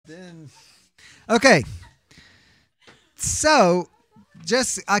Then, okay. So,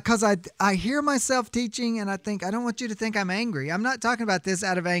 just because I hear myself teaching and I think, I don't want you to think I'm angry. I'm not talking about this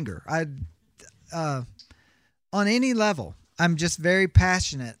out of anger. On any level, I'm just very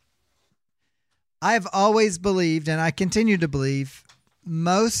passionate. I've always believed, and I continue to believe,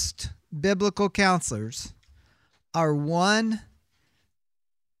 most biblical counselors are one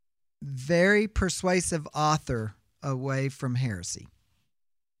very persuasive author away from heresy,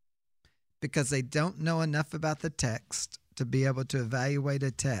 because they don't know enough about the text to be able to evaluate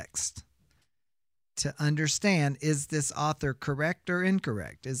a text, to understand, is this author correct or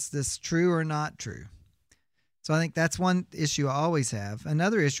incorrect? Is this true or not true? So I think that's one issue I always have.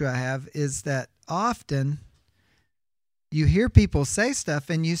 Another issue I have is that often you hear people say stuff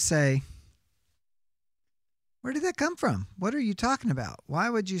and you say, where did that come from? What are you talking about?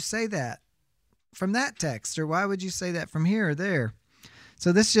 Why would you say that from that text? Or why would you say that from here or there?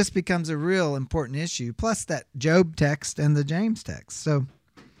 So this just becomes a real important issue, plus that Job text and the James text. So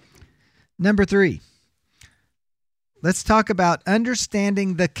number 3, let's talk about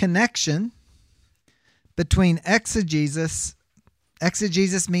understanding the connection between exegesis.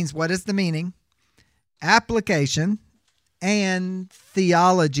 Exegesis means what is the meaning, application, and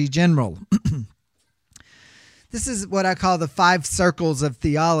theology general. This is what I call the 5 circles of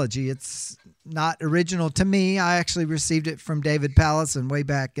theology. It's not original to me. I actually received it from David Pallison way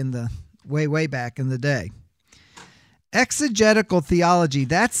back in the day. Exegetical theology,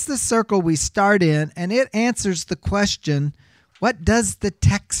 that's the circle we start in, and it answers the question, what does the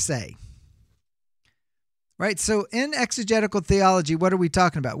text say? Right? So in exegetical theology, what are we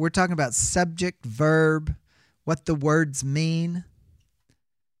talking about? We're talking about subject, verb, what the words mean.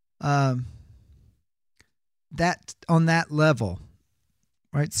 That on that level,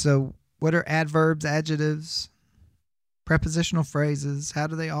 right? So what are adverbs, adjectives, prepositional phrases? How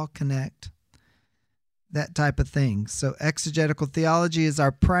do they all connect? That type of thing. So exegetical theology is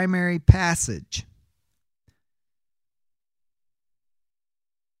our primary passage.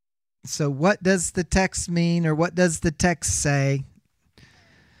 So what does the text mean, or what does the text say?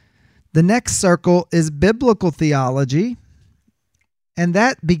 The next circle is biblical theology. And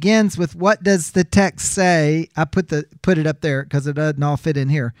that begins with, what does the text say? I put it up there because it doesn't all fit in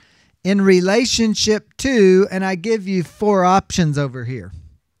here. In relationship to, and I give you 4 options over here.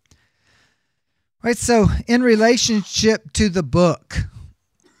 Right, so in relationship to the book,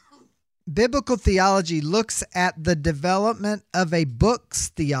 biblical theology looks at the development of a book's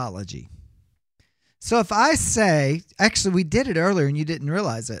theology. So if I say, actually we did it earlier and you didn't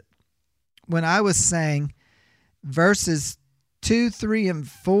realize it, when I was saying verses 2, 3, and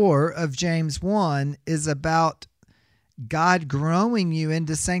 4 of James 1 is about God growing you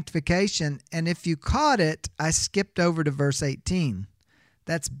into sanctification. And if you caught it, I skipped over to verse 18.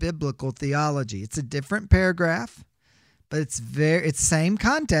 That's biblical theology. It's a different paragraph, but it's same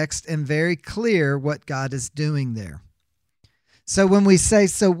context and very clear what God is doing there. So when we say,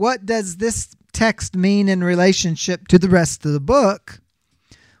 so what does this text mean in relationship to the rest of the book?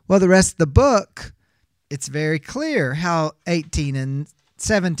 Well, the rest of the book, it's very clear how 18 and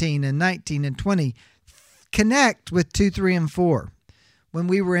 17 and 19 and 20 connect with 2, 3, and 4. When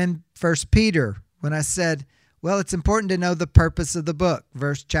we were in 1 Peter, when I said, well, it's important to know the purpose of the book.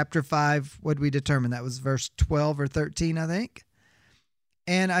 Chapter 5, what did we determine? That was verse 12 or 13, I think.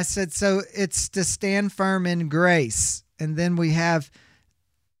 And I said, so it's to stand firm in grace. And then we have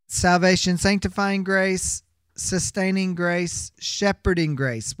salvation, sanctifying grace, sustaining grace, shepherding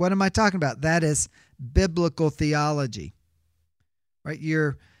grace. What am I talking about? That is biblical theology, right?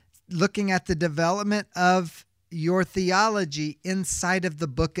 You're looking at the development of your theology inside of the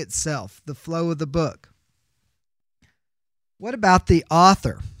book itself, the flow of the book. What about the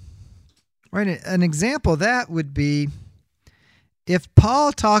author? Right? An example of that would be if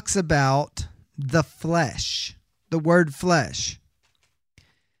Paul talks about the flesh, the word flesh.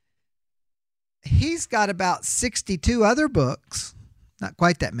 He's got about 62 other books, not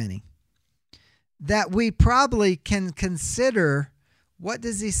quite that many, that we probably can consider, what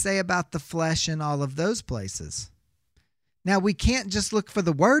does he say about the flesh in all of those places? Now, we can't just look for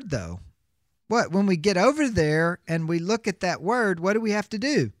the word, though. When we get over there and we look at that word, what do we have to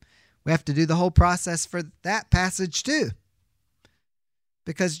do? We have to do the whole process for that passage too.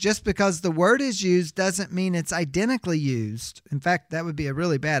 Because just because the word is used doesn't mean it's identically used. In fact, that would be a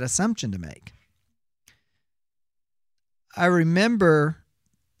really bad assumption to make. I remember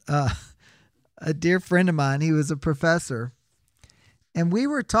a dear friend of mine, he was a professor, and we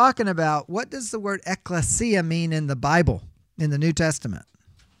were talking about, what does the word ecclesia mean in the Bible, in the New Testament,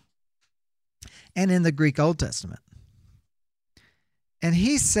 and in the Greek Old Testament? And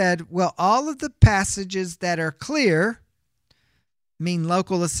he said, well, all of the passages that are clear mean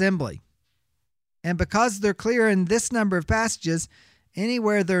local assembly. And because they're clear in this number of passages,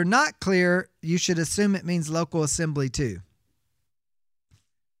 anywhere they're not clear, you should assume it means local assembly too.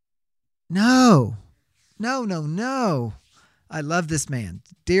 No. I love this man,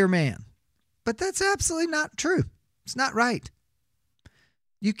 dear man. But that's absolutely not true. It's not right.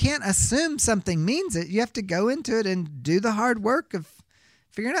 You can't assume something means it. You have to go into it and do the hard work of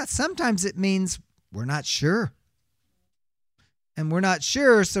figuring out. Sometimes it means we're not sure. And we're not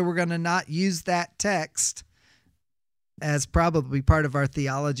sure, so we're going to not use that text as probably part of our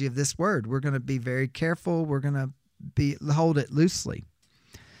theology of this word. We're going to be very careful. We're going to hold it loosely.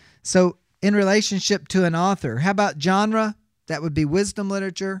 So in relationship to an author, how about genre? That would be wisdom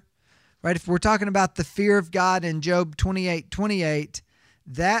literature, right? If we're talking about the fear of God in Job 28:28,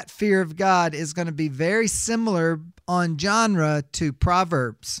 that fear of God is going to be very similar on genre to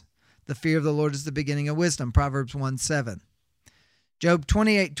Proverbs. The fear of the Lord is the beginning of wisdom, Proverbs 1:7. Job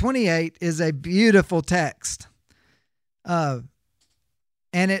 28:28 is a beautiful text. And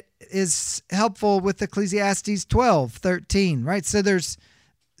it is helpful with Ecclesiastes 12:13, right? So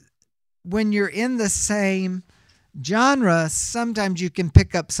when you're in the same genre, sometimes you can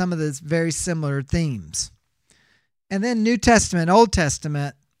pick up some of those very similar themes. And then New Testament, Old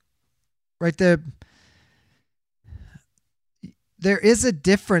Testament, right there. There is a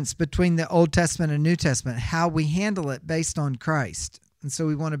difference between the Old Testament and New Testament, how we handle it based on Christ. And so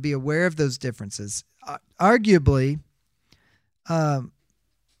we want to be aware of those differences. Arguably,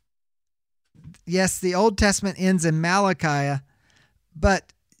 yes, the Old Testament ends in Malachi,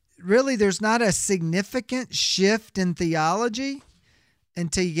 but really there's not a significant shift in theology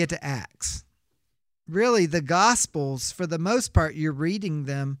until you get to Acts. Really, the Gospels, for the most part, you're reading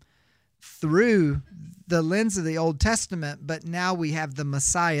them through the lens of the Old Testament, but now we have the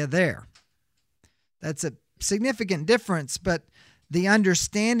Messiah there. That's a significant difference, but the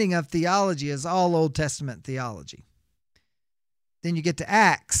understanding of theology is all Old Testament theology. Then you get to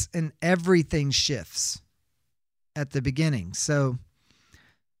Acts, and everything shifts at the beginning. So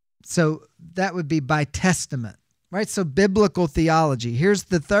that would be by testament, right? So biblical theology. Here's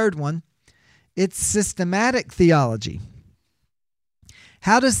the third one. It's systematic theology.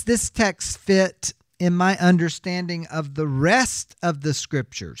 How does this text fit in my understanding of the rest of the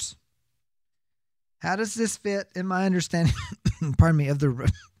Scriptures? How does this fit in my understanding, of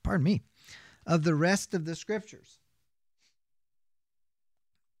the rest of the Scriptures?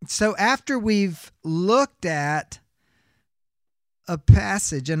 So after we've looked at a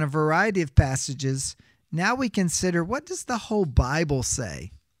passage and a variety of passages, now we consider, what does the whole Bible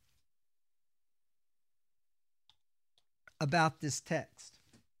say about this text?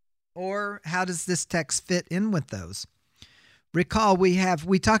 Or how does this text fit in with those? Recall, we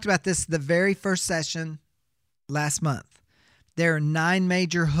talked about this the very first session last month. There are 9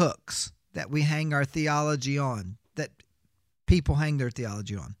 major hooks that we hang our theology on, that people hang their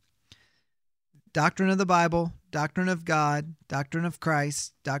theology on. Doctrine of the Bible, doctrine of God, doctrine of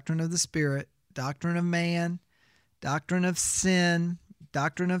Christ, doctrine of the Spirit, doctrine of man, doctrine of sin,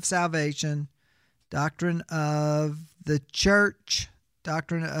 doctrine of salvation, doctrine of the church,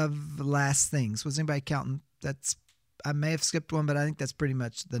 doctrine of last things. Was anybody counting? I may have skipped one, but I think that's pretty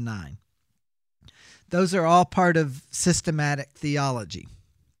much the 9. Those are all part of systematic theology.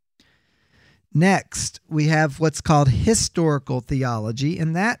 Next, we have what's called historical theology,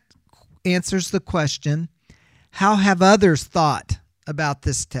 and that answers the question, how have others thought about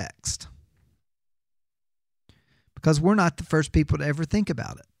this text? Because we're not the first people to ever think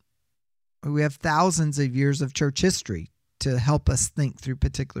about it. We have thousands of years of church history to help us think through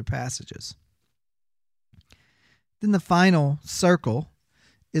particular passages. Then the final circle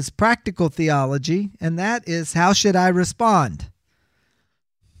is practical theology, and that is, how should I respond?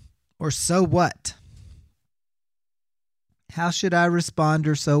 Or so what? How should I respond,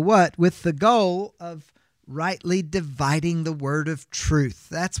 or so what? With the goal of rightly dividing the word of truth.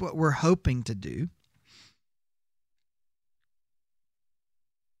 That's what we're hoping to do.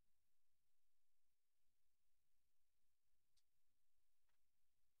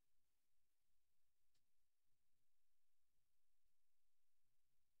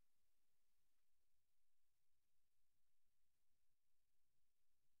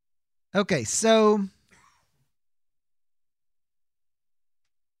 Okay, so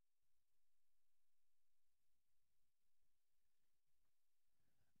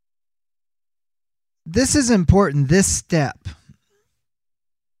this is important, this step.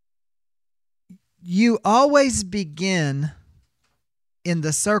 You always begin in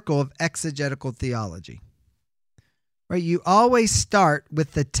the circle of exegetical theology. Right? You always start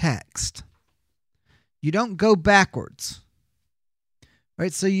with the text. You don't go backwards.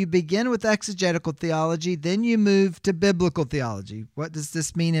 Right? So you begin with exegetical theology, then you move to biblical theology. What does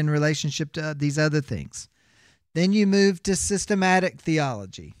this mean in relationship to these other things? Then you move to systematic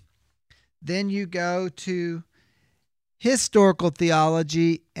theology. Then you go to historical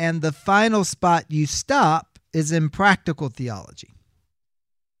theology, and the final spot you stop is in practical theology.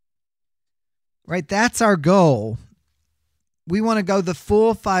 Right? That's our goal. We want to go the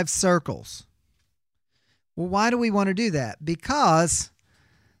full 5 circles. Well, why do we want to do that? Because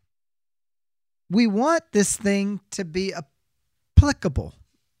we want this thing to be applicable.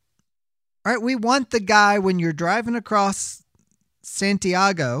 Right? We want the guy, when you're driving across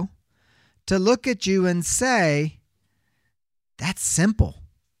Santiago, to look at you and say, that's simple.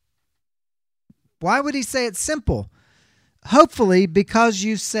 Why would he say it's simple? Hopefully because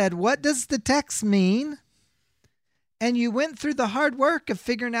you said, what does the text mean? And you went through the hard work of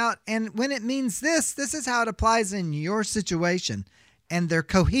figuring out, and when it means this is how it applies in your situation. And they're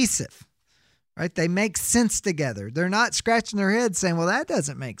cohesive, right? They make sense together. They're not scratching their heads saying, well, that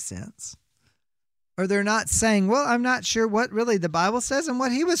doesn't make sense. Or they're not saying, well, I'm not sure what really the Bible says and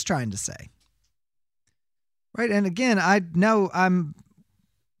what he was trying to say. Right? And again, I know I'm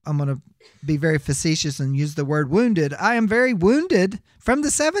going to be very facetious and use the word wounded. I am very wounded from the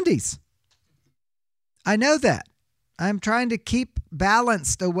 70s. I know that. I'm trying to keep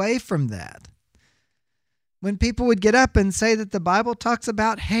balanced away from that. When people would get up and say that the Bible talks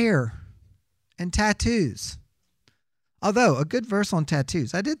about hair and tattoos. Although, a good verse on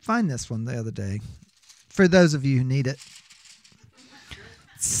tattoos. I did find this one the other day. For those of you who need it.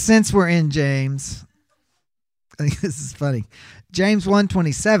 Since we're in James, I think this is funny. James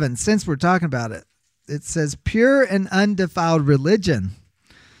 1:27, since we're talking about it, it says, pure and undefiled religion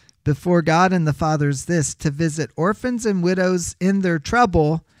before God and the Father is this, to visit orphans and widows in their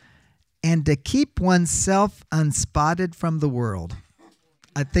trouble and to keep oneself unspotted from the world.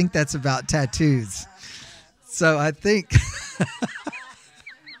 I think that's about tattoos. So I think,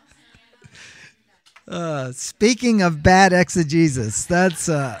 speaking of bad exegesis, that's,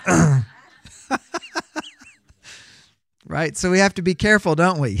 right? So we have to be careful,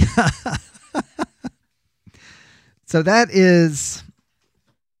 don't we? So that is,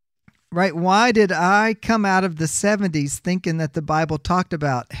 right? Why did I come out of the 70s thinking that the Bible talked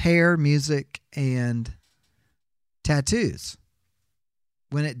about hair, music, and tattoos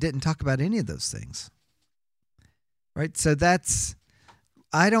when it didn't talk about any of those things? Right? So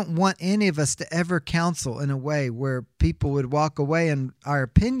I don't want any of us to ever counsel in a way where people would walk away and our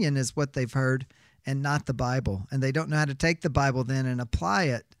opinion is what they've heard and not the Bible. And they don't know how to take the Bible then and apply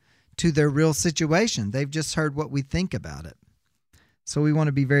it to their real situation. They've just heard what we think about it. So we want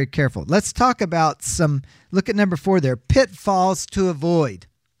to be very careful. Let's talk about look at number 4 there, pitfalls to avoid.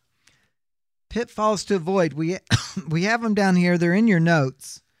 Pitfalls to avoid. We have them down here. They're in your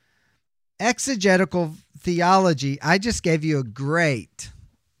notes. Exegetical theology. I just gave you a great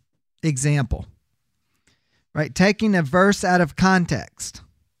example. Right? Taking a verse out of context.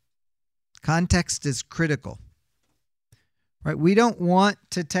 Context is critical. Right? We don't want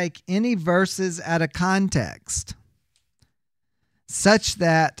to take any verses out of context such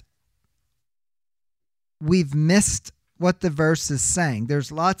that we've missed what the verse is saying.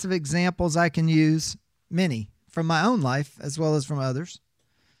 There's lots of examples I can use, many, from my own life as well as from others.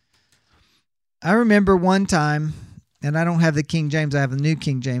 I remember one time, and I don't have the King James, I have the New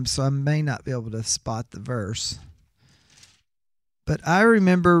King James, so I may not be able to spot the verse. But I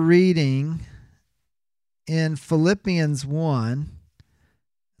remember reading in Philippians 1,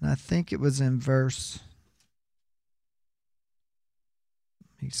 and I think it was in verse,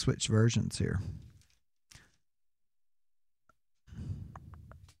 let me switch versions here.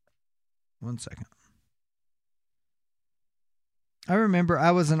 One second. I remember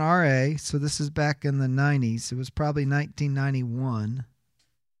I was an RA, so this is back in the 90s. It was probably 1991.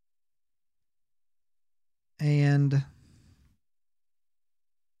 And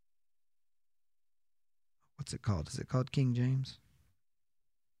what's it called? Is it called King James?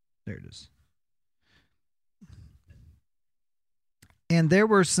 There it is. And there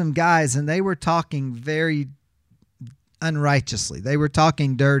were some guys, and they were talking very unrighteously. They were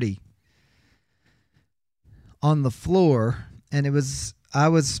talking dirty on the floor. And I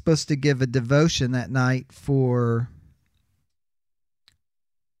was supposed to give a devotion that night for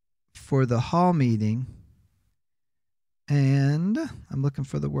the hall meeting. And I'm looking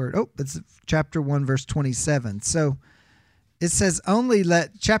for the word. Oh, it's chapter 1, verse 27. So it says,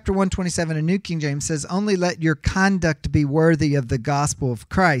 chapter 127 in New King James says, only let your conduct be worthy of the gospel of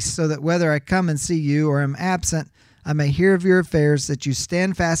Christ, so that whether I come and see you or am absent, I may hear of your affairs, that you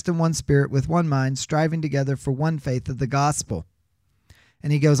stand fast in one spirit with one mind, striving together for one faith of the gospel.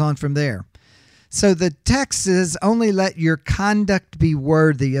 And he goes on from there. So the text is, only let your conduct be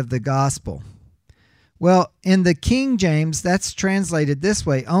worthy of the gospel. Well, in the King James, that's translated this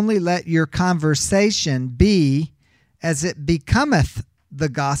way: only let your conversation be as it becometh the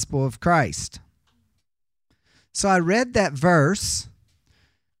gospel of Christ. So I read that verse,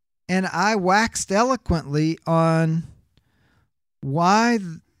 and I waxed eloquently on why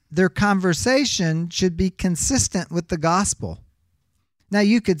their conversation should be consistent with the gospel. Now,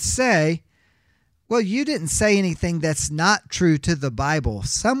 you could say, well, you didn't say anything that's not true to the Bible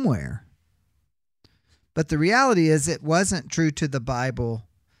somewhere. But the reality is it wasn't true to the Bible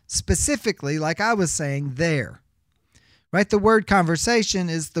specifically, like I was saying there. Right? The word conversation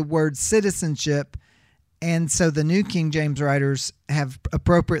is the word citizenship, and so the New King James writers have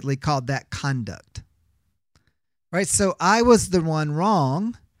appropriately called that conduct. Right? So I was the one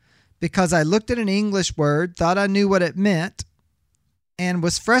wrong because I looked at an English word, thought I knew what it meant, and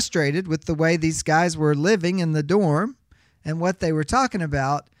was frustrated with the way these guys were living in the dorm and what they were talking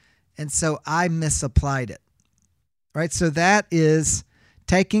about, and so I misapplied it. Right? So that is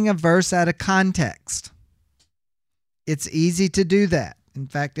taking a verse out of context. It's easy to do that. In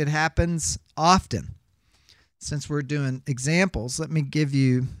fact, it happens often. Since we're doing examples, let me give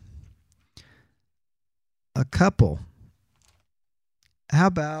you a couple. How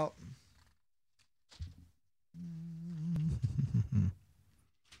about let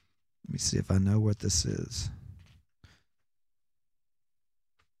me see if I know what this is.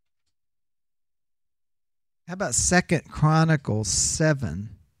 How about 2 Chronicles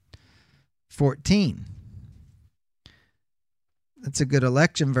 7:14? That's a good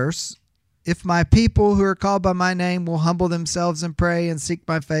election verse. If my people who are called by my name will humble themselves and pray and seek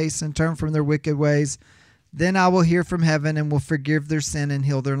my face and turn from their wicked ways, then I will hear from heaven and will forgive their sin and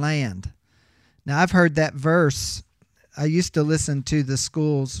heal their land. Now, I've heard that verse. I used to listen to the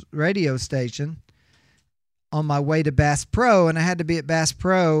school's radio station on my way to Bass Pro, and I had to be at Bass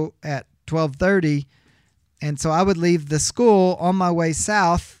Pro at 12:30. And so I would leave the school on my way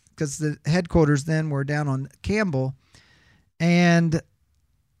south because the headquarters then were down on Campbell. And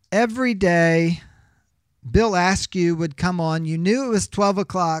every day, Bill Askew would come on. You knew it was 12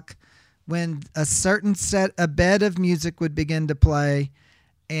 o'clock when a bed of music would begin to play,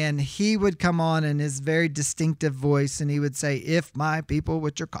 and he would come on in his very distinctive voice, and he would say, if my people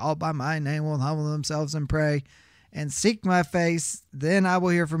which are called by my name will humble themselves and pray and seek my face, then I will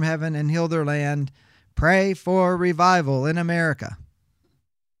hear from heaven and heal their land. Pray for revival in America.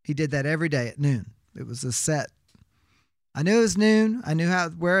 He did that every day at noon. It was a set. I knew it was noon. I knew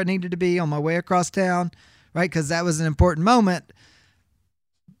where I needed to be on my way across town, right? Because that was an important moment.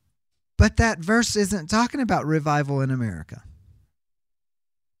 But that verse isn't talking about revival in America,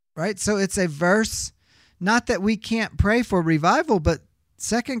 right? So it's a verse, not that we can't pray for revival, but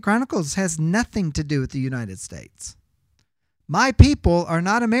 2 Chronicles has nothing to do with the United States. My people are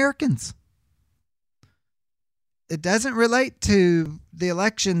not Americans. It doesn't relate to the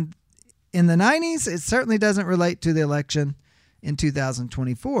election in the 90s. It certainly doesn't relate to the election in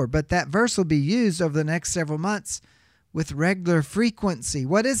 2024. But that verse will be used over the next several months with regular frequency.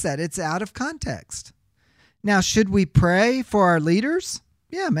 What is that? It's out of context. Now, should we pray for our leaders?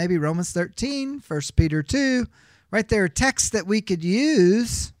 Yeah, maybe Romans 13, 1 Peter 2. Right there are texts that we could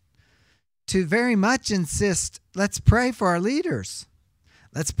use to very much insist, let's pray for our leaders.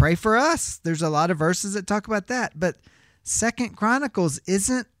 Let's pray for us. There's a lot of verses that talk about that, but 2 Chronicles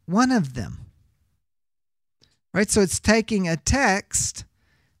isn't one of them. Right? So it's taking a text,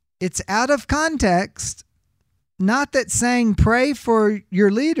 it's out of context, not that saying pray for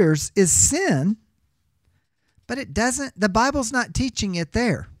your leaders is sin, but the Bible's not teaching it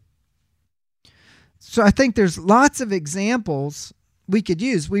there. So I think there's lots of examples we could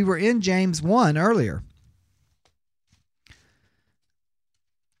use. We were in James 1 earlier.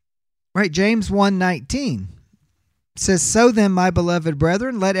 Right, James 1:19 says, so then, my beloved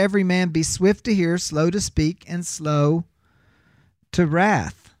brethren, let every man be swift to hear, slow to speak, and slow to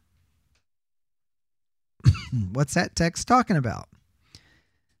wrath. What's that text talking about?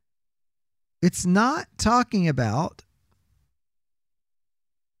 It's not talking about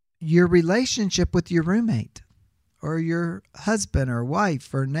your relationship with your roommate or your husband or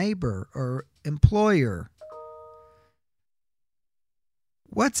wife or neighbor or employer.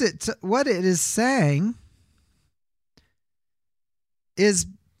 What it is saying is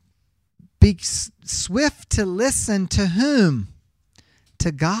be swift to listen to whom?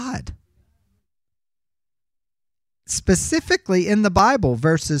 To God. Specifically in the Bible,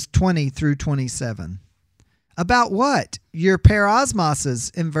 verses 20 through 27. About what? Your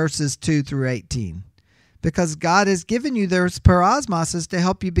parosmoses in verses 2 through 18. Because God has given you those parosmoses to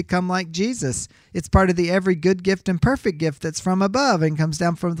help you become like Jesus. It's part of the every good gift and perfect gift that's from above and comes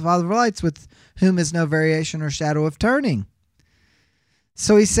down from the Father of lights, with whom is no variation or shadow of turning.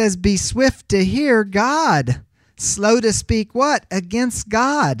 So he says, be swift to hear God, slow to speak what? Against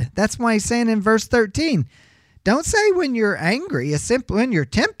God. That's why he's saying in verse 13, don't say when you're angry, it's simply when you're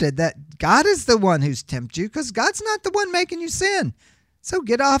tempted, that God is the one who's tempted you, because God's not the one making you sin. So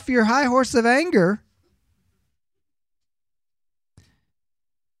get off your high horse of anger.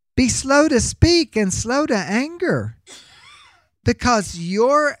 Be slow to speak and slow to anger, because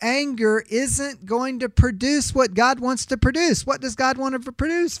your anger isn't going to produce what God wants to produce. What does God want to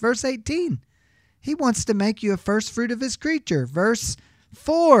produce? Verse 18. He wants to make you a first fruit of his creature. Verse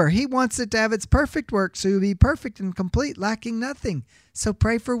 4, he wants it to have its perfect work, so you'll be perfect and complete, lacking nothing. So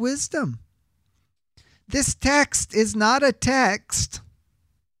pray for wisdom. This text is not a text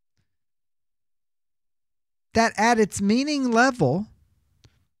that at its meaning level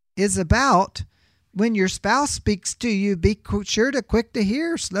is about when your spouse speaks to you, be sure to quick to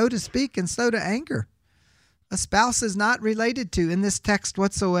hear, slow to speak, and slow to anger. A spouse is not related to in this text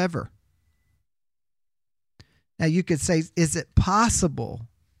whatsoever. Now you could say, is it possible?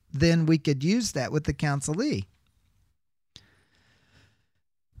 Then we could use that with the Counselee.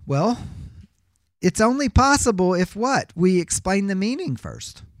 Well, it's only possible if what? We explain the meaning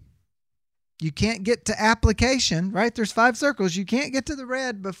first. You can't get to application, right? There's 5 circles. You can't get to the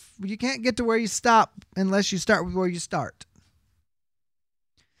red, but you can't get to where you stop unless you start with where you start.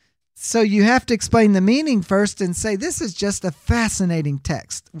 So you have to explain the meaning first and say, this is just a fascinating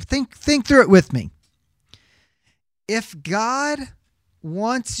text. Think through it with me. If God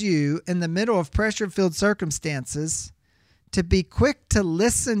wants you in the middle of pressure-filled circumstances to be quick to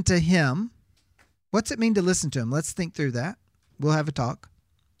listen to him, what's it mean to listen to him? Let's think through that. We'll have a talk.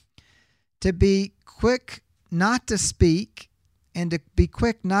 To be quick not to speak and to be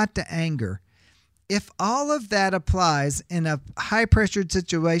quick not to anger. If all of that applies in a high-pressured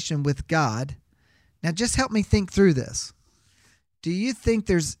situation with God, now just help me think through this. Do you think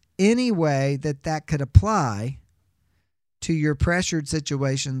there's any way that that could apply to your pressured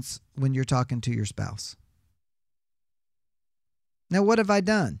situations when you're talking to your spouse? Now, what have I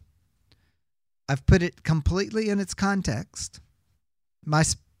done? I've put it completely in its context.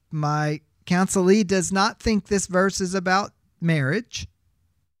 My Counselee does not think this verse is about marriage.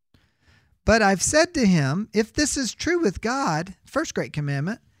 But I've said to him, if this is true with God, first great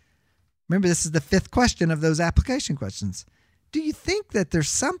commandment, remember this is the 5th question of those application questions. Do you think that there's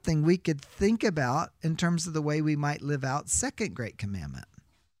something we could think about in terms of the way we might live out second great commandment?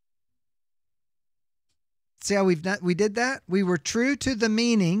 See how we did that? We were true to the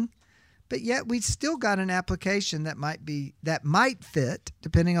meaning, but yet we still got an application that might fit,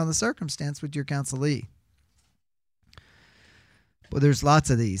 depending on the circumstance, with your Counselee. Well, there's lots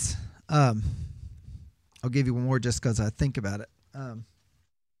of these. I'll give you one more just because I think about it.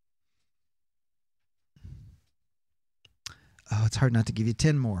 It's hard not to give you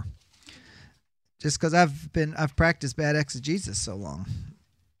 10 more. Just because I've practiced bad exegesis so long.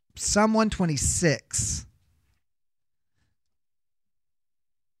 Psalm 126.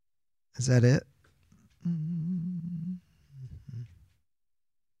 Is that it?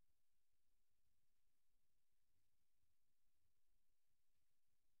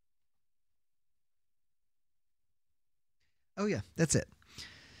 Oh yeah, that's it.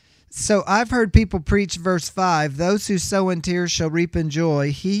 So I've heard people preach verse 5, those who sow in tears shall reap in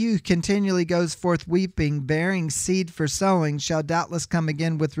joy. He who continually goes forth weeping, bearing seed for sowing, shall doubtless come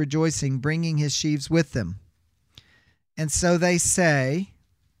again with rejoicing, bringing his sheaves with them. And so they say,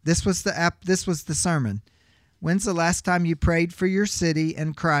 this was the sermon. When's the last time you prayed for your city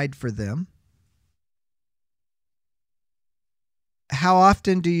and cried for them? How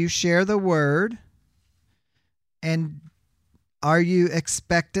often do you share the word? And are you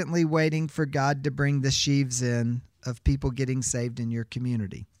expectantly waiting for God to bring the sheaves in of people getting saved in your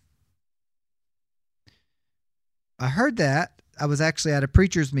community? I heard that. I was actually at a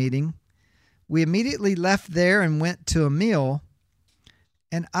preacher's meeting. We immediately left there and went to a meal.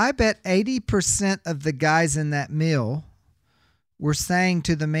 And I bet 80% of the guys in that meal were saying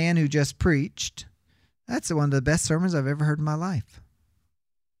to the man who just preached, that's one of the best sermons I've ever heard in my life.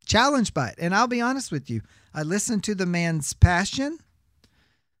 Challenged by it. And I'll be honest with you. I listened to the man's passion.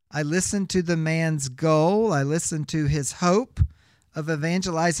 I listened to the man's goal. I listened to his hope of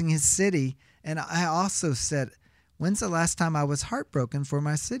evangelizing his city. And I also said, when's the last time I was heartbroken for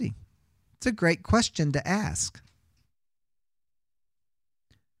my city? It's a great question to ask.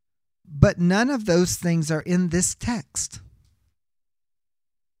 But none of those things are in this text.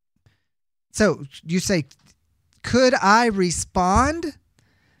 So you say, could I respond?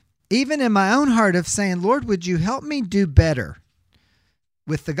 Even in my own heart of saying, Lord, would you help me do better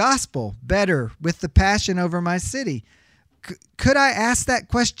with the gospel, better with the passion over my city? Could I ask that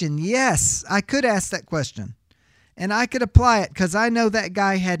question? Yes, I could ask that question. And I could apply it because I know that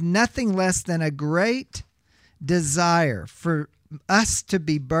guy had nothing less than a great desire for us to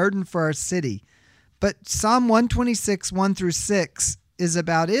be burdened for our city. But Psalm 126, 1 through 6 is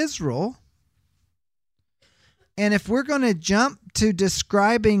about Israel. And if we're going to jump to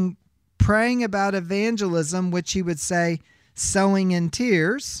describing praying about evangelism, which he would say sowing in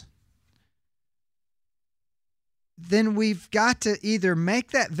tears, then we've got to either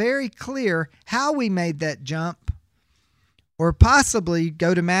make that very clear how we made that jump, or possibly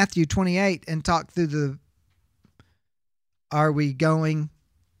go to Matthew 28 and talk through are we going,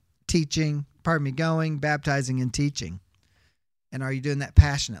 going, baptizing and teaching? And are you doing that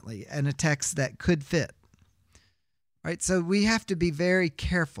passionately? And a text that could fit. Right? So we have to be very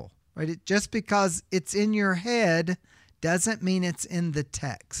careful. Right? Just because it's in your head doesn't mean it's in the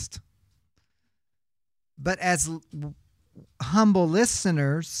text. But as humble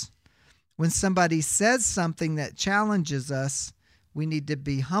listeners, when somebody says something that challenges us, we need to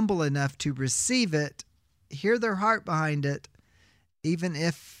be humble enough to receive it, hear their heart behind it, even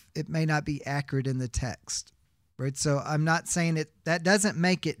if it may not be accurate in the text. Right? So I'm not saying that doesn't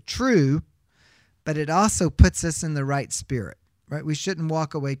make it true, but it also puts us in the right spirit. Right? We shouldn't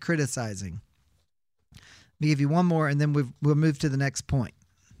walk away criticizing. Let me give you one more, and then we'll move to the next point.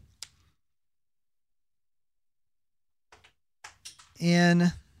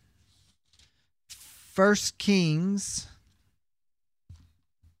 In 1 Kings,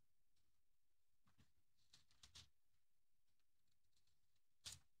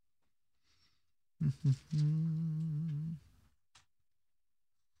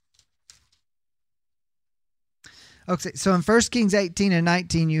 okay, so in 1 Kings 18 and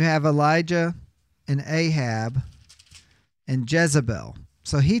 19, you have Elijah and Ahab and Jezebel.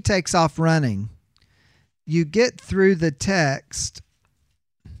 So he takes off running. You get through the text,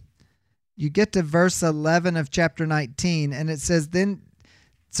 you get to verse 11 of chapter 19, and it says,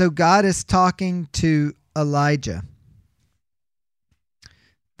 so God is talking to Elijah.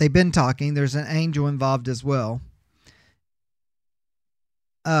 They've been talking. There's an angel involved as well.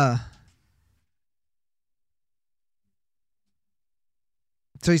 So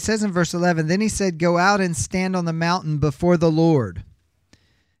he says in verse 11, then he said, go out and stand on the mountain before the Lord.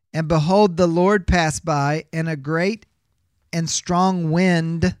 And behold, the Lord passed by, and a great and strong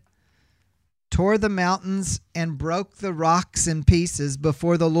wind tore the mountains and broke the rocks in pieces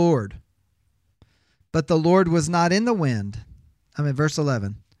before the Lord. But the Lord was not in the wind. Verse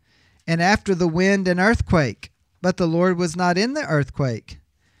 11. And after the wind, an earthquake. But the Lord was not in the earthquake.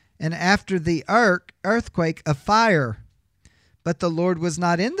 And after the earthquake, a fire. But the Lord was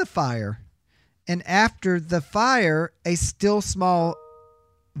not in the fire. And after the fire, a still small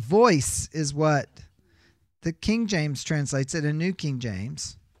voice is what the King James translates it, a New King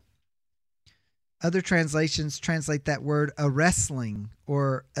James. Other translations translate that word a wrestling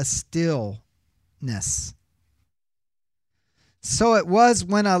or a stillness. So it was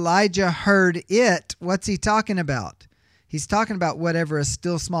when Elijah heard it. What's he talking about? He's talking about whatever a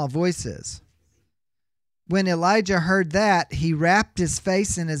still small voice is. When Elijah heard that, he wrapped his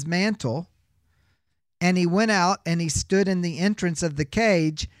face in his mantle, and he went out and he stood in the entrance of the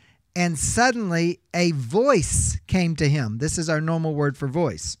cage, and suddenly a voice came to him. This is our normal word for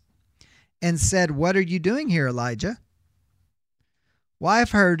voice. And said, what are you doing here, Elijah? Well,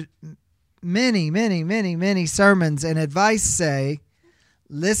 I've heard many sermons and advice say,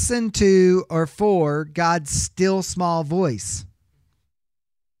 listen to or for God's still small voice.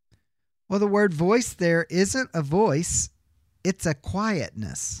 Well, the word voice there isn't a voice. It's a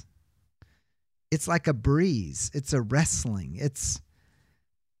quietness. It's like a breeze. It's a wrestling.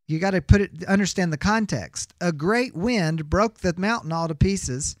 You got to understand the context. A great wind broke the mountain all to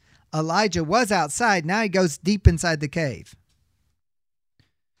pieces. Elijah was outside. Now he goes deep inside the cave.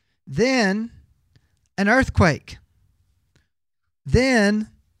 Then an earthquake. Then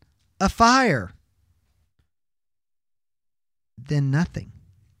a fire. Then nothing.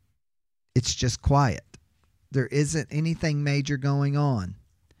 It's just quiet. There isn't anything major going on.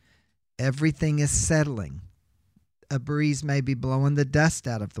 Everything is settling. A breeze may be blowing the dust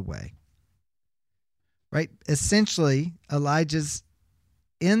out of the way. Right? Essentially, Elijah's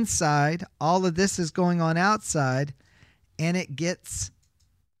inside, all of this is going on outside, and it gets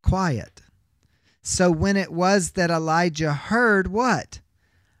quiet. So when it was that Elijah heard what?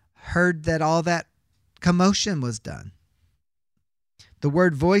 heard that all that commotion was done. The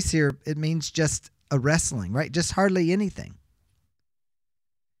word voice here, it means just a wrestling, right? Just hardly anything.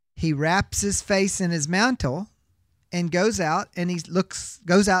 He wraps his face in his mantle and goes out, and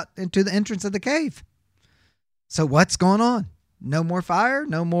goes out into the entrance of the cave. So what's going on? No more fire,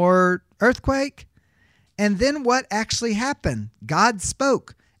 no more earthquake. And then what actually happened? God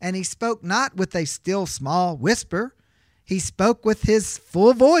spoke, and he spoke not with a still small whisper. He spoke with his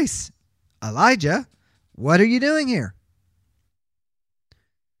full voice. Elijah, what are you doing here?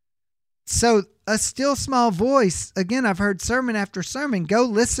 So a still small voice, again, I've heard sermon after sermon, go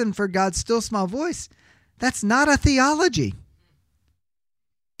listen for God's still small voice. That's not a theology.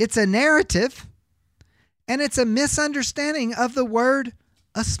 It's a narrative, and it's a misunderstanding of the word,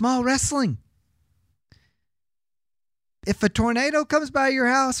 a small wrestling. If a tornado comes by your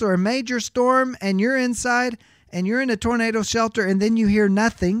house or a major storm and you're inside and you're in a tornado shelter and then you hear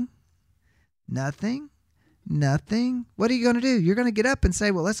nothing, what are you going to do? You're going to get up and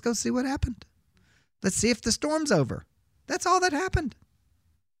say, well, let's go see what happened. Let's see if the storm's over. That's all that happened.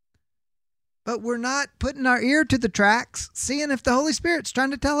 But we're not putting our ear to the tracks, seeing if the Holy Spirit's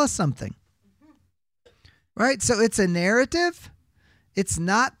trying to tell us something. Right? So it's a narrative. It's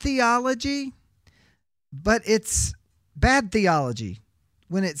not theology, but it's bad theology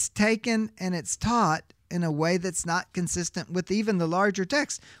when it's taken and it's taught in a way that's not consistent with even the larger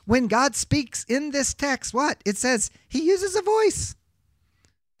text. When God speaks in this text, what? It says he uses a voice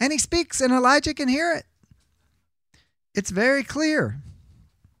and he speaks and Elijah can hear it. It's very clear.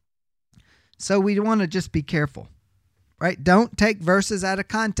 So we want to just be careful, right? Don't take verses out of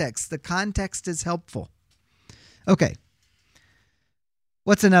context. The context is helpful. Okay.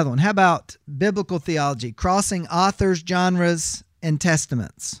 What's another one? How about biblical theology? Crossing authors, genres, and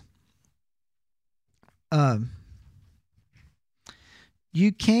testaments.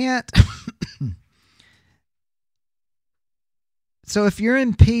 You can't. So if you're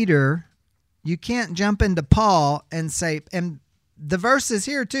in Peter, you can't jump into Paul and say, and the verse is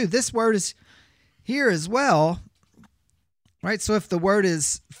here too. This word is here as well, right? So if the word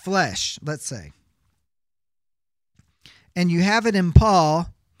is flesh, let's say, and you have it in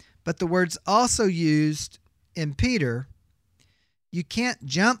Paul, but the word's also used in Peter, you can't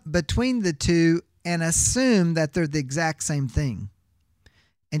jump between the two and assume that they're the exact same thing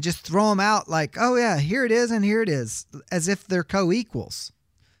and just throw them out like, oh yeah, here it is and here it is, as if they're co-equals.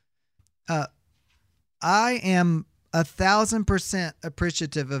 I am 1,000%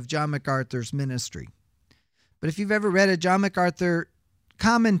 appreciative of John MacArthur's ministry. But if you've ever read a John MacArthur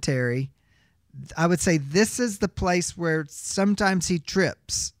commentary, I would say this is the place where sometimes he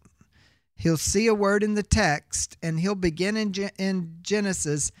trips. He'll see a word in the text and he'll begin in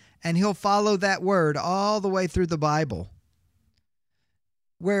Genesis and he'll follow that word all the way through the Bible.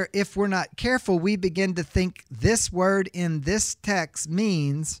 Where if we're not careful, we begin to think this word in this text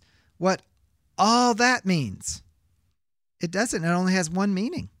means what all that means. It doesn't. It only has one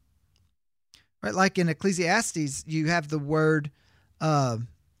meaning. Right? Like in Ecclesiastes, you have the word, my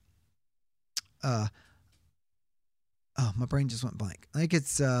brain just went blank. I think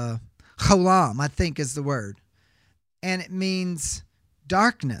it's cholam, I think is the word. And it means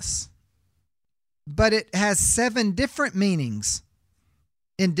darkness. But it has 7 different meanings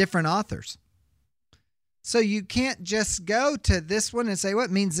in different authors. So you can't just go to this one and say,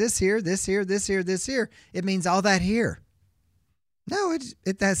 what means this here, this here, this here, this here. It means all that here. No,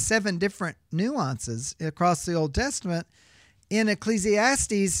 it has 7 different nuances across the Old Testament. In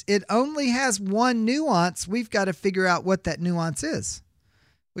Ecclesiastes, it only has one nuance. We've got to figure out what that nuance is.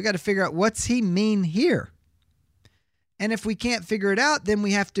 We've got to figure out what's he mean here. And if we can't figure it out, then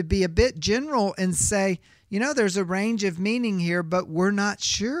we have to be a bit general and say, you know, there's a range of meaning here, but we're not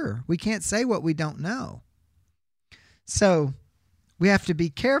sure. We can't say what we don't know. So we have to be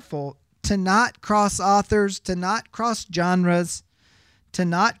careful to not cross authors, to not cross genres, to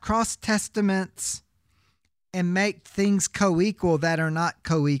not cross testaments, and make things co-equal that are not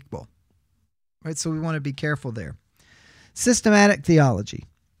co-equal. Right? So we want to be careful there. Systematic theology.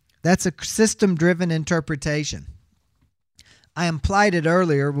 That's a system-driven interpretation. I implied it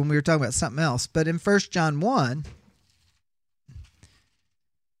earlier when we were talking about something else, but in 1 John 1,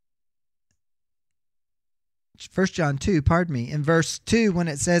 First John 2, in verse 2, when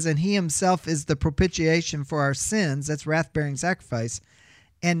it says, and he himself is the propitiation for our sins, that's wrath-bearing sacrifice,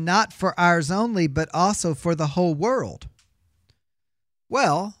 and not for ours only, but also for the whole world.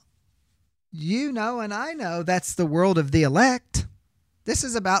 Well, you know and I know that's the world of the elect. This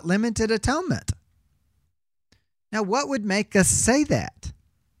is about limited atonement. Now, what would make us say that?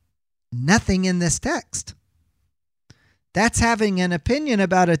 Nothing in this text. That's having an opinion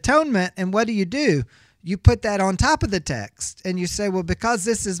about atonement. And what do? You put that on top of the text and you say, well, because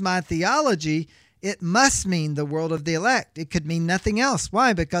this is my theology, it must mean the world of the elect. It could mean nothing else.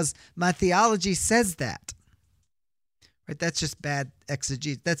 Why? Because my theology says that. Right? That's just bad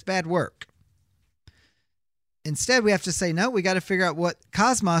exegesis. That's bad work. Instead, we have to say, no, we got to figure out what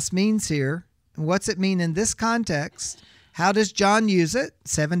cosmos means here. And what's it mean in this context? How does John use it?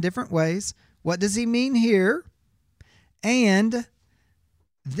 7 different ways. What does he mean here? And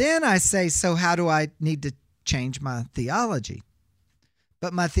then I say, so how do I need to change my theology?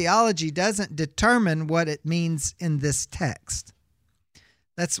 But my theology doesn't determine what it means in this text.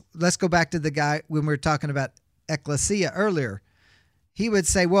 Let's go back to the guy when we were talking about ecclesia earlier. He would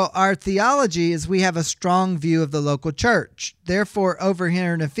say, well, our theology is we have a strong view of the local church. Therefore, over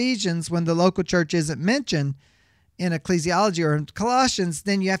here in Ephesians, when the local church isn't mentioned in ecclesiology or in Colossians,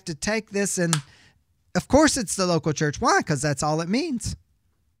 then you have to take this and, of course, it's the local church. Why? Because that's all it means.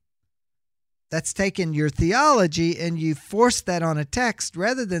 That's taking your theology and you force that on a text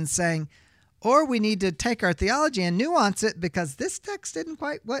rather than saying, or we need to take our theology and nuance it because this text isn't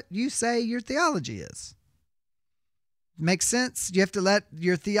quite what you say your theology is. Makes sense? You have to let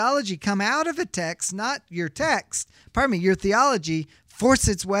your theology come out of a text, not your text. Your theology force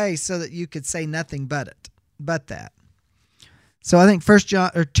its way so that you could say nothing but that. So I think 1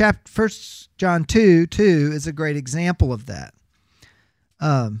 John 2:2 is a great example of that.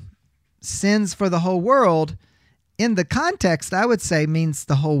 Sins for the whole world, in the context, I would say means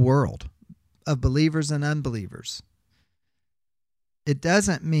the whole world of believers and unbelievers. It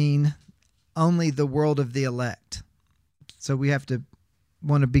doesn't mean only the world of the elect. So we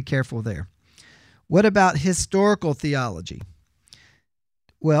want to be careful there. What about historical theology?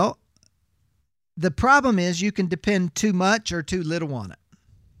 Well, the problem is you can depend too much or too little on it.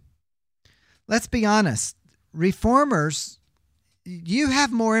 Let's be honest. Reformers, you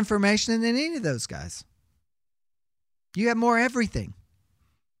have more information than any of those guys. You have more everything.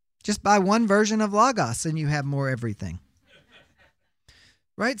 Just buy one version of Logos and you have more everything.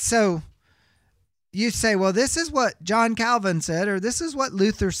 Right? So you say, well, this is what John Calvin said, or this is what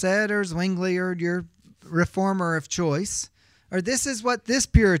Luther said, or Zwingli, or your reformer of choice, or this is what this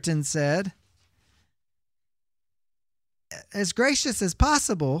Puritan said. As gracious as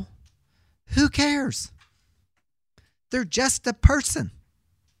possible, who cares? They're just a person.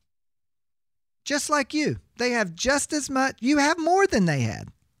 Just like you. They have just as much. You have more than they had.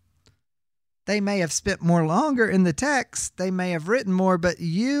 They may have spent more longer in the text. They may have written more, but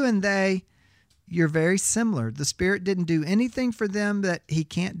you and you're very similar. The Spirit didn't do anything for them that He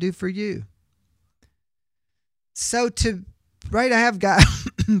can't do for you. So I have got,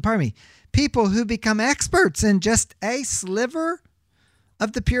 people who become experts in just a sliver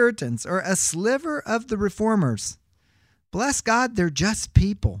of the Puritans or a sliver of the Reformers. Bless God, they're just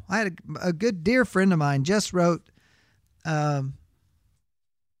people. I had a good dear friend of mine just wrote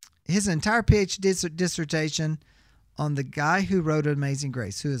his entire PhD dissertation on the guy who wrote Amazing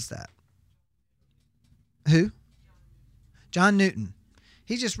Grace. Who is that? Who? John Newton.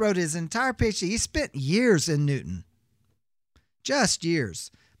 He just wrote his entire PhD. He spent years in Newton. Just years.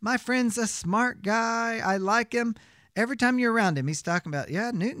 My friend's a smart guy. I like him. Every time you're around him, he's talking about,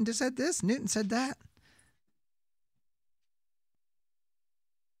 yeah, Newton just said this. Newton said that.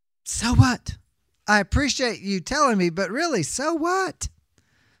 So what? I appreciate you telling me, but really, so what?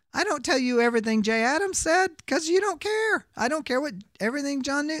 I don't tell you everything Jay Adams said because you don't care. I don't care what everything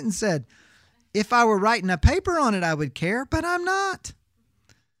John Newton said. If I were writing a paper on it, I would care, but I'm not.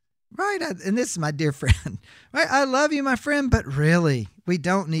 Right? And this is my dear friend. Right? I love you, my friend, but really, we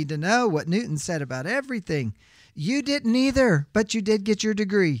don't need to know what Newton said about everything. You didn't either, but you did get your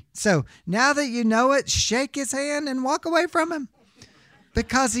degree. So now that you know it, shake his hand and walk away from him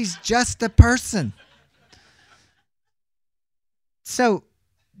because he's just a person. So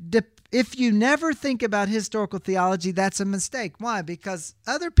if you never think about historical theology, that's a mistake. Why? Because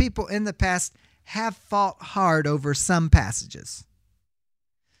other people in the past have fought hard over some passages.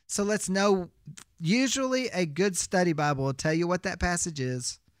 So let's know, usually a good study Bible will tell you what that passage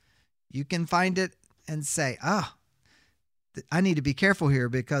is. You can find it and say, I need to be careful here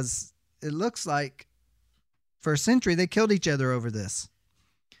because it looks like for a century they killed each other over this.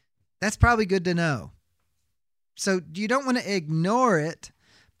 That's probably good to know. So you don't want to ignore it,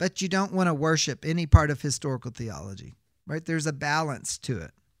 but you don't want to worship any part of historical theology, right? There's a balance to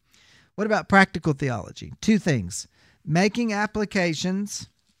it. What about practical theology? 2 things. Making applications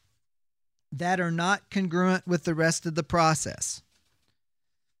that are not congruent with the rest of the process,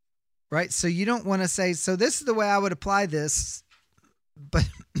 right? So you don't want to say, so this is the way I would apply this, but,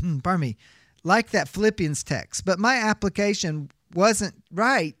 like that Philippians text, but my application wasn't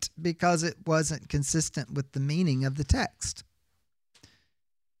right because it wasn't consistent with the meaning of the text.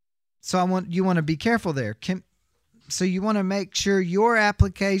 So you want to be careful there. So you want to make sure your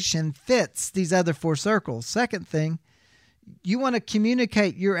application fits these other 4 circles. Second thing, you want to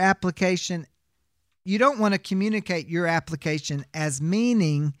communicate your application. You don't want to communicate your application as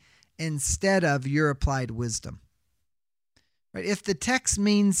meaning instead of your applied wisdom. Right? If the text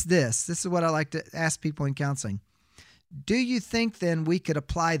means this is what I like to ask people in counseling. Do you think then we could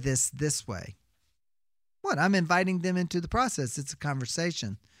apply this way? What? I'm inviting them into the process. It's a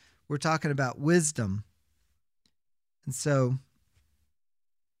conversation. We're talking about wisdom. And so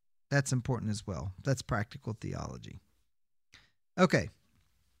that's important as well. That's practical theology. Okay.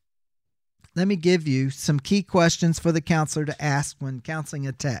 Let me give you some key questions for the counselor to ask when counseling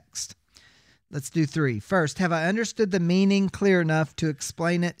a text. Let's do 3. First, have I understood the meaning clear enough to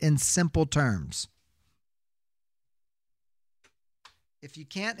explain it in simple terms? If you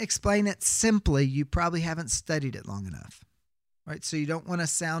can't explain it simply, you probably haven't studied it long enough. Right? So you don't want to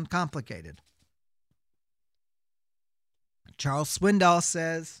sound complicated. Charles Swindoll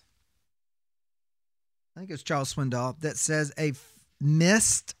says, I think it's Charles Swindoll, that says a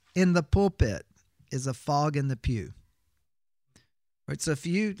mist in the pulpit is a fog in the pew. Right? So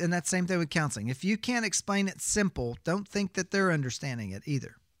and that's the same thing with counseling. If you can't explain it simple, don't think that they're understanding it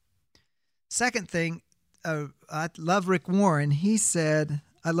either. Second thing, I love Rick Warren. He said,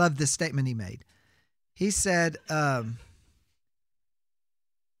 I love this statement he made. He said,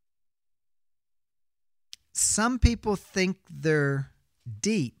 some people think they're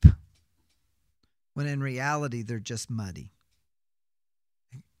deep when in reality they're just muddy.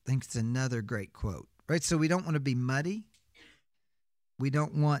 I think it's another great quote, right? So we don't want to be muddy. We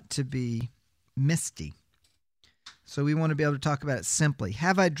don't want to be misty. So we want to be able to talk about it simply.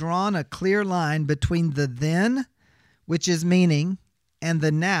 Have I drawn a clear line between the then, which is meaning, and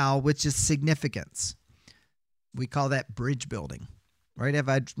the now, which is significance? We call that bridge building, right? Have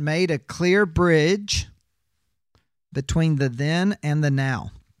I made a clear bridge between the then and the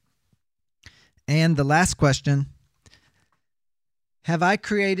now? And the last question, have I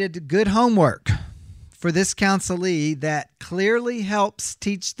created good homework for this counselee that clearly helps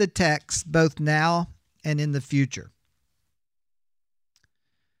teach the text both now and in the future?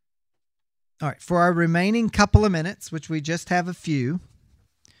 All right, for our remaining couple of minutes, which we just have a few,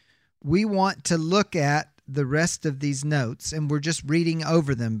 we want to look at the rest of these notes, and we're just reading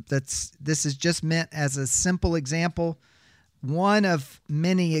over them. This is just meant as a simple example, one of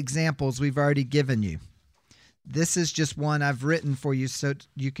many examples we've already given you. This is just one I've written for you so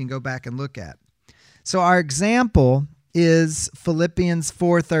you can go back and look at. So our example is Philippians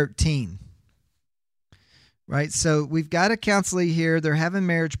 4:13. Right? So we've got a counselee here. They're having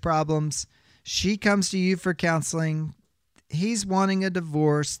marriage problems. She comes to you for counseling. He's wanting a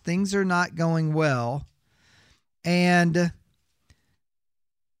divorce. Things are not going well. And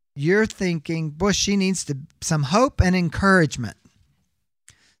you're thinking, boy, she needs some hope and encouragement.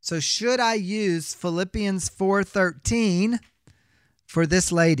 So should I use Philippians 4:13 for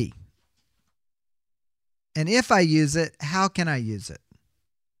this lady? And if I use it, how can I use it?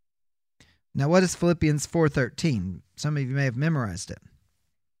 Now, what is Philippians 4:13? Some of you may have memorized it.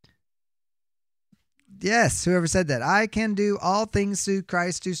 Yes, whoever said that. I can do all things through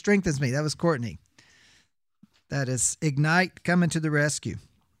Christ who strengthens me. That was Courtney. That is Ignite coming to the rescue.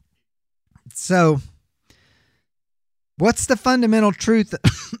 So, what's the fundamental truth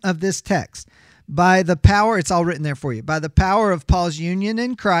of this text? By the power, it's all written there for you. By the power of Paul's union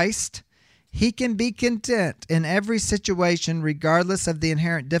in Christ, he can be content in every situation regardless of the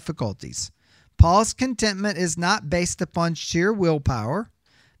inherent difficulties. Paul's contentment is not based upon sheer willpower,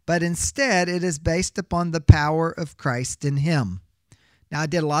 but instead it is based upon the power of Christ in him. Now, I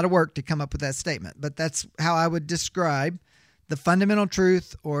did a lot of work to come up with that statement, but that's how I would describe the fundamental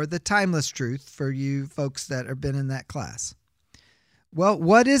truth or the timeless truth for you folks that have been in that class. Well,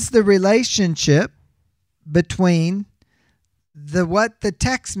 what is the relationship between what the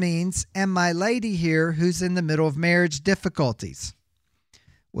text means and my lady here who's in the middle of marriage difficulties?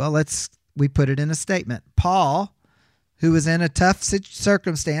 Well, we put it in a statement. Paul, who was in a tough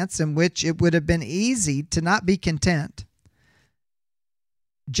circumstance in which it would have been easy to not be content,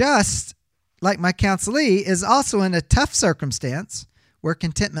 just like my counselee, is also in a tough circumstance where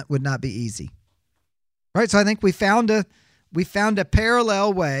contentment would not be easy. Right? So I think we found a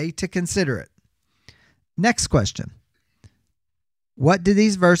parallel way to consider it. Next question. What do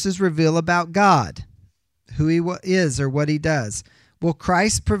these verses reveal about God? Who he is or what he does? Well,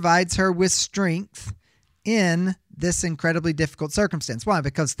 Christ provides her with strength in this incredibly difficult circumstance. Why?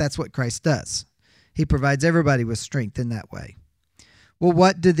 Because that's what Christ does. He provides everybody with strength in that way. Well,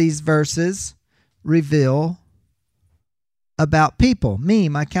 what do these verses reveal about people? Me,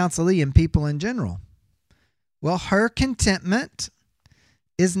 my counselee, and people in general. Well, her contentment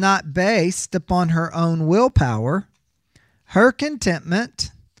is not based upon her own willpower. Her contentment,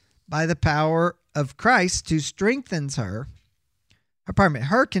 by the power of Christ who strengthens her,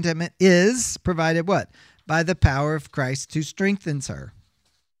 her contentment is provided what? By the power of Christ who strengthens her.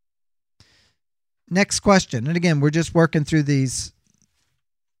 Next question. And again, we're just working through these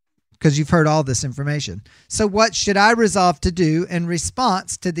because you've heard all this information. So what should I resolve to do in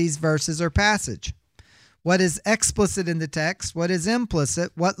response to these verses or passage? What is explicit in the text? What is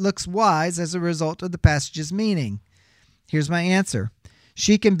implicit? What looks wise as a result of the passage's meaning? Here's my answer.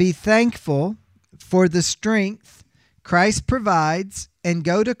 She can be thankful for the strength Christ provides and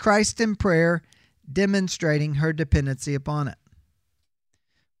go to Christ in prayer, demonstrating her dependency upon it.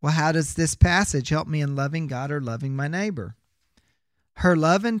 Well, how does this passage help me in loving God or loving my neighbor? Her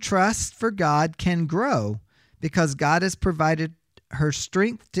love and trust for God can grow because God has provided her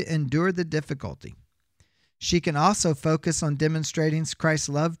strength to endure the difficulty. She can also focus on demonstrating Christ's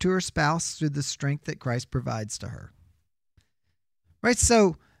love to her spouse through the strength that Christ provides to her. Right?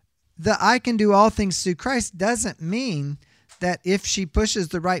 So the I can do all things through Christ doesn't mean that if she pushes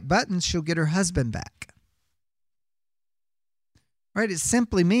the right buttons, she'll get her husband back. Right? It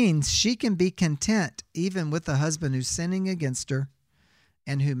simply means she can be content even with a husband who's sinning against her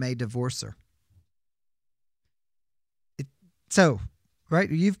and who may divorce her. Right,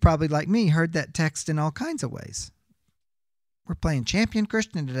 you've probably, like me, heard that text in all kinds of ways. We're playing Champion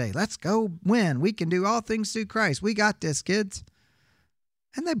Christian today. Let's go win. We can do all things through Christ. We got this, kids.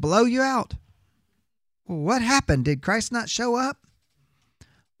 And they blow you out. Well, what happened? Did Christ not show up?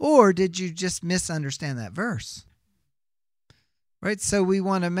 Or did you just misunderstand that verse? Right, so we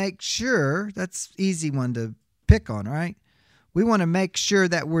want to make sure, that's an easy one to pick on, right? We want to make sure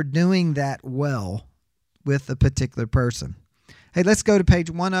that we're doing that well with a particular person. Hey, let's go to page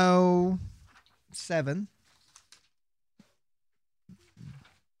 107.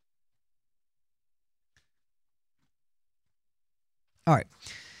 All right.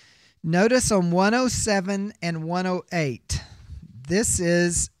 Notice on 107 and 108, this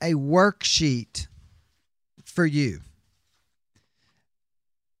is a worksheet for you.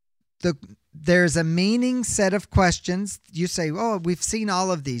 There's a meaning set of questions. You say, oh, we've seen all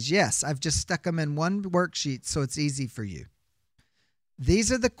of these. Yes, I've just stuck them in one worksheet so it's easy for you.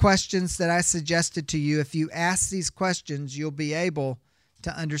 These are the questions that I suggested to you. If you ask these questions, you'll be able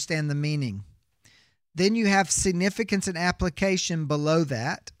to understand the meaning. Then you have significance and application below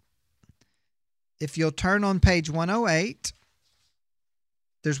that. If you'll turn on page 108,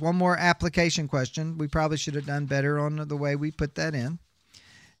 there's one more application question. We probably should have done better on the way we put that in.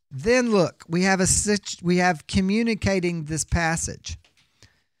 Then look, we have communicating this passage.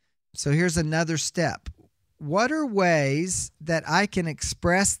 So here's another step. What are ways that I can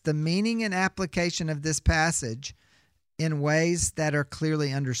express the meaning and application of this passage in ways that are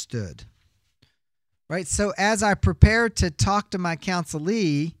clearly understood? Right? So as I prepare to talk to my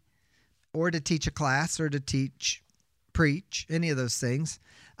counselee or to teach a class or to preach, any of those things,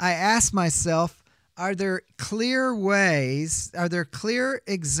 I ask myself, are there clear ways, are there clear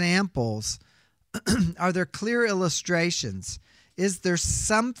examples, are there clear illustrations? Is there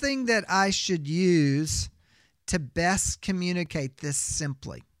something that I should use to best communicate this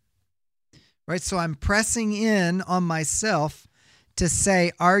simply? Right? So I'm pressing in on myself to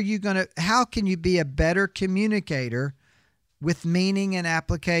say, how can you be a better communicator with meaning and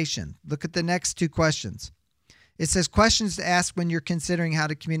application? Look at the next two questions. It says questions to ask when you're considering how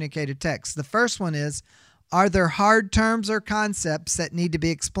to communicate a text. The first one is, are there hard terms or concepts that need to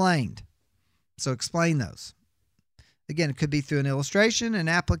be explained? So explain those. Again, it could be through an illustration, an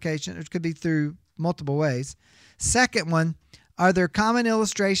application, it could be through multiple ways. Second one, are there common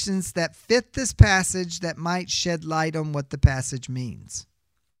illustrations that fit this passage that might shed light on what the passage means?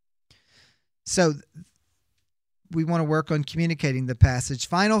 So we want to work on communicating the passage.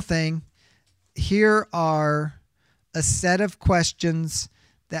 Final thing, here are a set of questions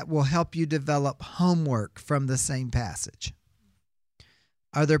that will help you develop homework from the same passage.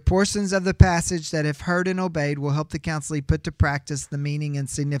 Are there portions of the passage that, if heard and obeyed, will help the counselee put to practice the meaning and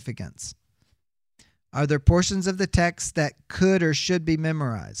significance? Are there portions of the text that could or should be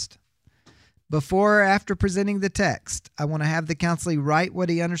memorized? Before or after presenting the text, I want to have the counselee write what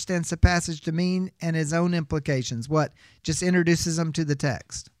he understands the passage to mean and his own implications. What? Just introduces them to the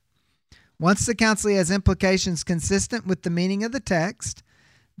text. Once the counselee has implications consistent with the meaning of the text,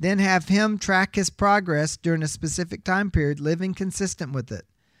 Then have him track his progress during a specific time period, living consistent with it.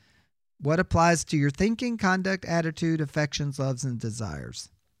 What applies to your thinking, conduct, attitude, affections, loves, and desires.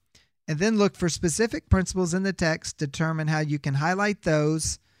 And then look for specific principles in the text. Determine how you can highlight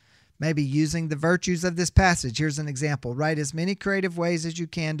those, maybe using the virtues of this passage. Here's an example. Write as many creative ways as you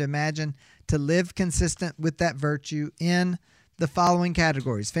can to imagine to live consistent with that virtue in the following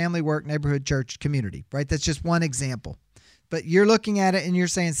categories: family, work, neighborhood, church, community. Right? That's just one example. But you're looking at it and you're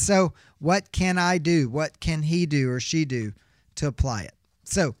saying, so what can I do? What can he do or she do to apply it?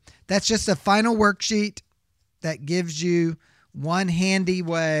 So that's just a final worksheet that gives you one handy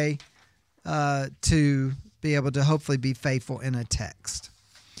way to be able to hopefully be faithful in a text.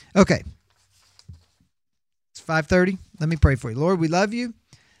 Okay. It's 5:30. Let me pray for you. Lord, we love you.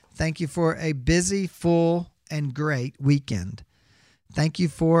 Thank you for a busy, full, and great weekend. Thank you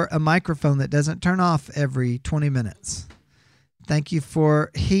for a microphone that doesn't turn off every 20 minutes. Thank you for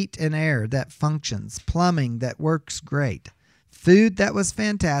heat and air that functions, plumbing that works great, food that was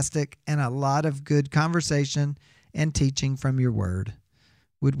fantastic, and a lot of good conversation and teaching from your word.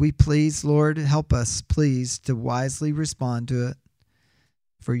 Would we please, Lord, help us, please, to wisely respond to it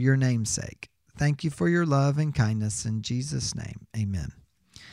for your name's sake. Thank you for your love and kindness. In Jesus' name, amen.